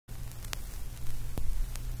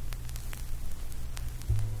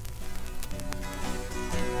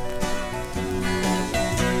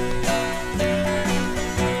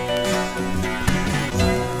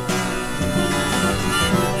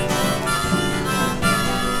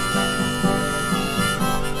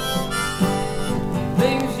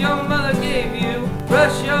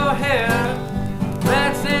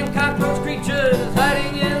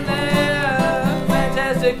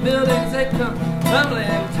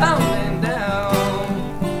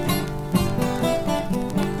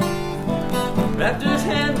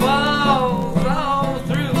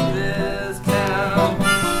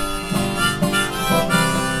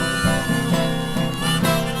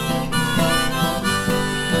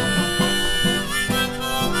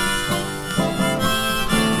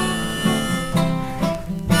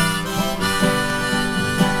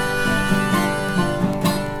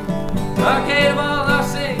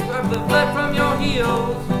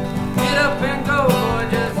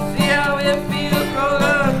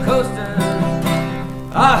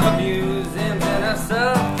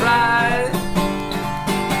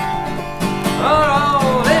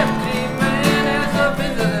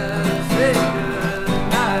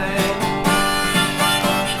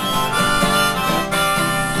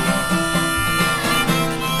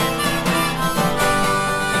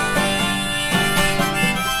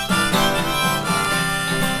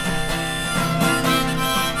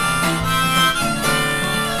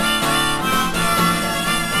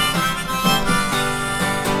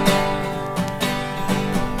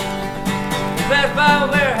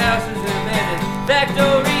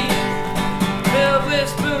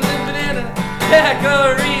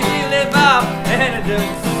Daiquiris we live off and it does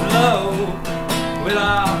slow with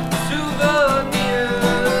our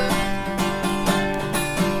souvenirs.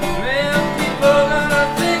 Man, people gonna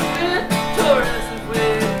think we're tourists if we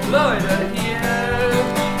loiter here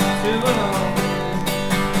too long.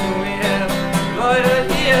 We have loitered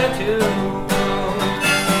here too long.